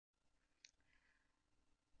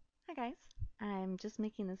Hi guys, I'm just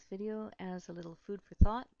making this video as a little food for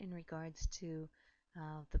thought in regards to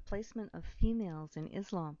the placement of females in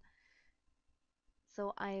Islam.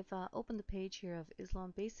 So I've opened the page here of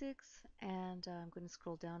Islam Basics and I'm going to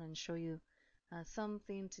scroll down and show you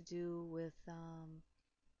something to do with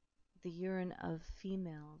the urine of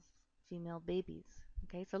female babies.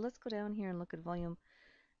 Okay, so let's go down here and look at volume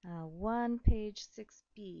 1, page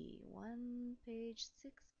 6b. 1, page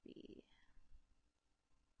 6b.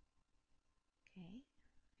 Okay,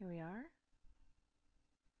 here we are.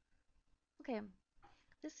 Okay,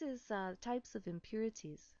 this is types of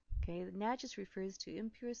impurities. Okay, the najis refers to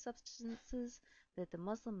impure substances that the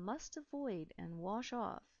Muslim must avoid and wash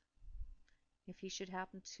off if he should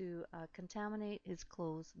happen to contaminate his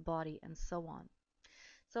clothes, body, and so on.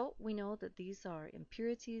 So we know that these are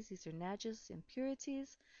impurities, these are najis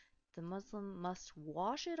impurities. The Muslim must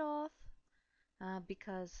wash it off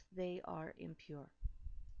because they are impure.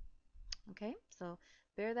 Okay, so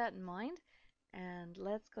bear that in mind. And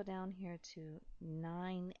let's go down here to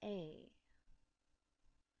 9a.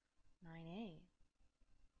 9a.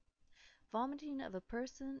 Vomiting of a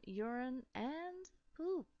person, urine, and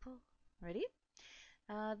poop. Ready?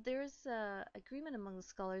 There's agreement among the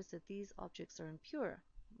scholars that these objects are impure,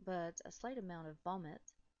 but a slight amount of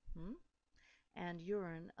vomit and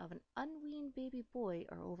urine of an unweaned baby boy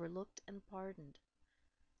are overlooked and pardoned.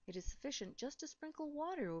 It is sufficient just to sprinkle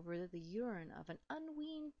water over the urine of an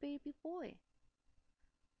unweaned baby boy.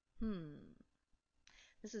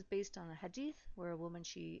 This is based on a hadith where a woman,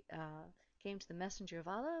 she came to the Messenger of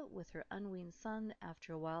Allah with her unweaned son.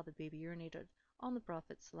 After a while, the baby urinated on the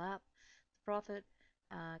Prophet's lap. The Prophet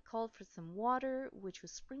called for some water, which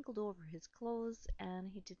was sprinkled over his clothes, and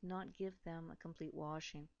he did not give them a complete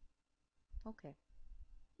washing. Okay.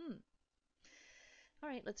 All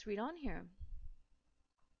right, let's read on here.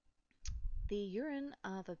 The urine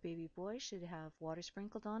of a baby boy should have water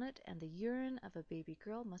sprinkled on it, and the urine of a baby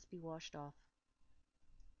girl must be washed off.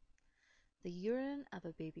 The urine of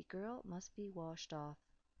a baby girl must be washed off.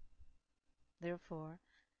 Therefore,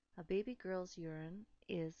 a baby girl's urine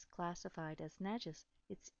is classified as najis.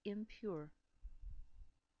 It's impure.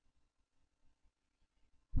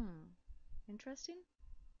 Interesting?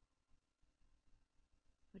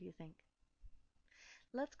 What do you think?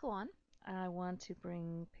 Let's go on. I want to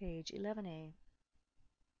bring page 11a.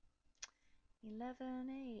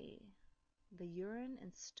 11a. The urine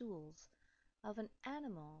and stools of an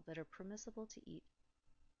animal that are permissible to eat.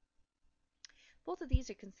 Both of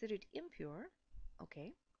these are considered impure.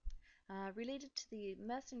 Okay. Related to the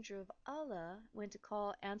Messenger of Allah, when to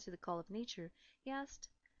answer the call of nature, he asked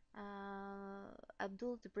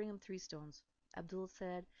Abdul to bring him 3 stones. Abdul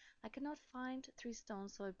said, I could not find 3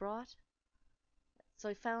 stones, so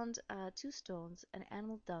I found 2 stones and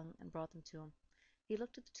animal dung and brought them to him. He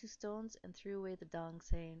looked at the 2 stones and threw away the dung,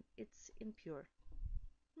 saying, it's impure.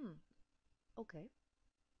 Okay.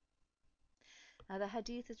 The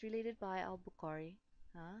hadith is related by Al-Bukhari.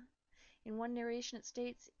 In one narration it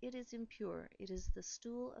states, it is impure. It is the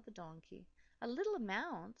stool of a donkey. A little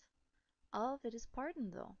amount of it is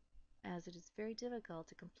pardoned, though, as it is very difficult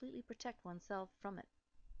to completely protect oneself from it.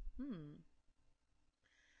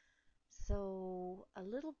 So a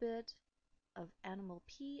little bit of animal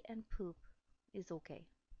pee and poop is okay.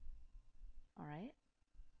 All right.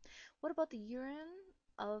 What about the urine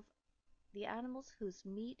of the animals whose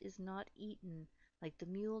meat is not eaten, like the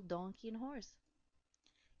mule, donkey, and horse?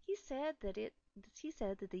 He said that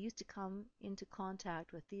they used to come into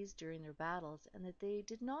contact with these during their battles and that they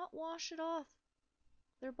did not wash it off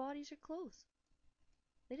their bodies or clothes.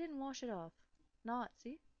 They didn't wash it off.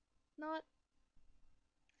 See? Not.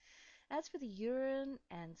 As for the urine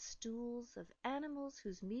and stools of animals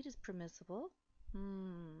whose meat is permissible,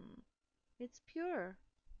 it's pure.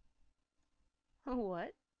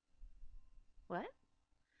 What? What?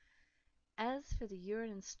 As for the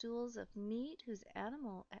urine and stools of meat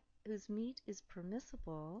whose meat is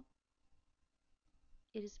permissible,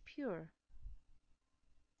 it is pure.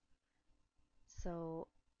 So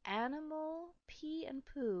animal pee and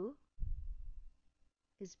poo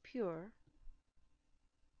is pure,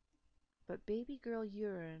 but baby girl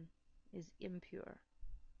urine is impure.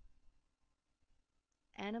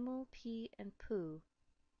 Animal pee and poo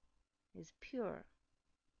is pure,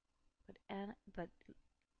 but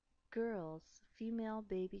female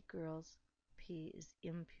baby girls' pee is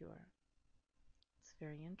impure. It's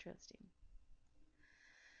very interesting.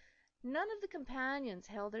 None of the companions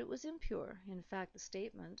held that it was impure. In fact, the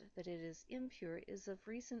statement that it is impure is of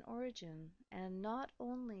recent origin and not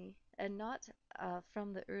from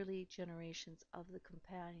the early generations of the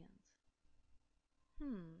companions.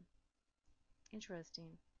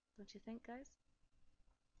 Interesting. Don't you think, guys?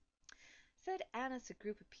 Said Anas, a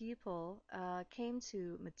group of people came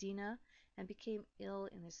to Medina and became ill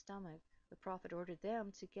in their stomach. The Prophet ordered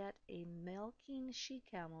them to get a milking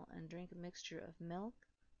she-camel and drink a mixture of milk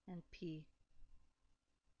and pee.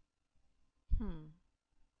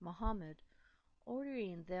 Mohammed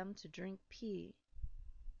ordering them to drink pee,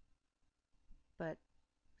 but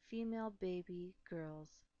female baby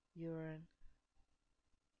girls' urine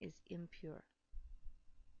is impure.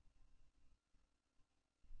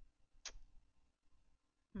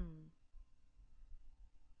 Hmm.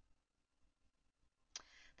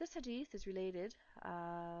 This hadith is related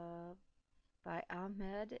by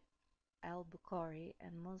Ahmed al-Bukhari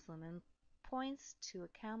and Muslim and points to a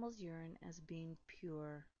camel's urine as being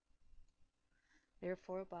pure.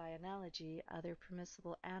 Therefore, by analogy, other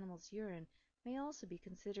permissible animals' urine may also be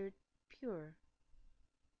considered pure.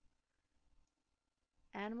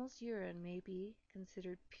 Animals' urine may be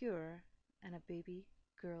considered pure, and a baby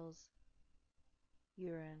girl's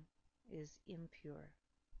urine is impure.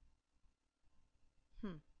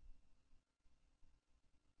 Hmm.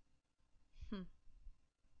 Hmm.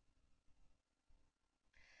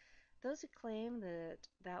 Those who claim that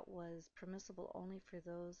that was permissible only for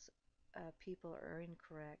those people are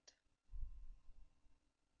incorrect.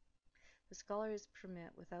 The scholars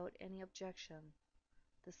permit, without any objection,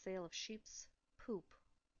 the sale of sheep's poop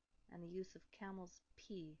and the use of camel's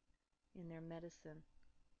pee in their medicine,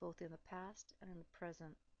 both in the past and in the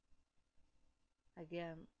present,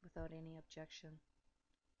 again without any objection.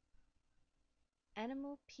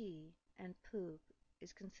 Animal pee and poop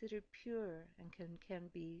is considered pure and can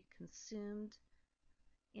be consumed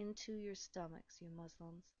into your stomachs, you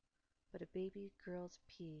Muslims, but a baby girl's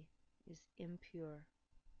pee is impure.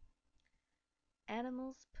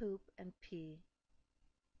 Animals' poop and pee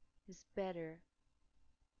is better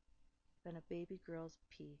than a baby girl's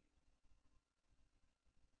pee.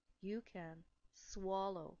 You can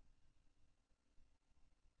swallow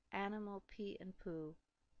animal pee and poo,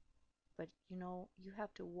 but you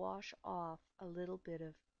have to wash off a little bit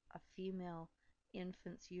of a female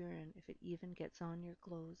infant's urine if it even gets on your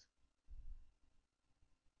clothes.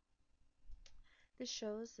 This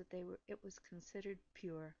shows that it was considered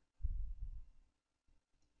pure.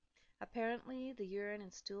 Apparently, the urine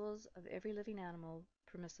and stools of every living animal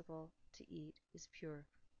permissible to eat is pure.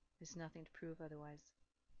 There's nothing to prove otherwise.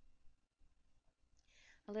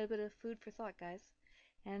 A little bit of food for thought, guys.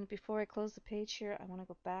 And before I close the page here, I want to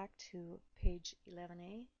go back to page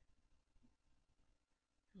 11a.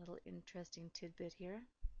 A little interesting tidbit here.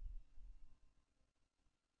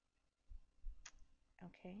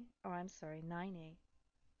 Okay. Oh, I'm sorry, 9a.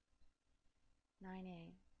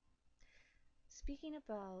 9a. Speaking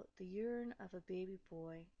about the urine of a baby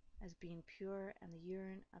boy as being pure and the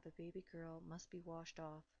urine of a baby girl must be washed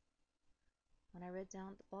off. When I read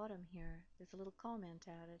down at the bottom here, there's a little comment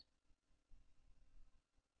added.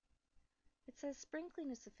 It says sprinkling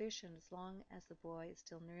is sufficient as long as the boy is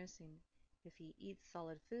still nursing. If he eats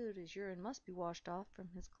solid food, his urine must be washed off from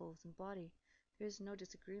his clothes and body. There is no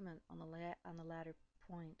disagreement on the latter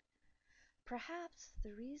point. Perhaps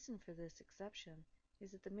the reason for this exception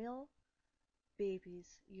is that the male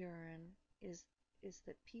baby's urine is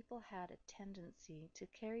that people had a tendency to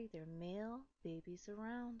carry their male babies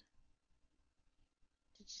around.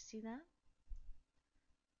 Did you see that?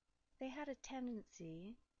 They had a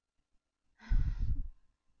tendency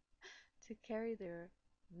to carry their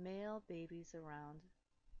male babies around.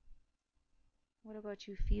 What about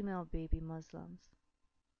you female baby Muslims?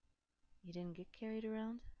 You didn't get carried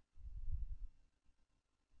around?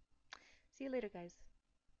 See you later, guys.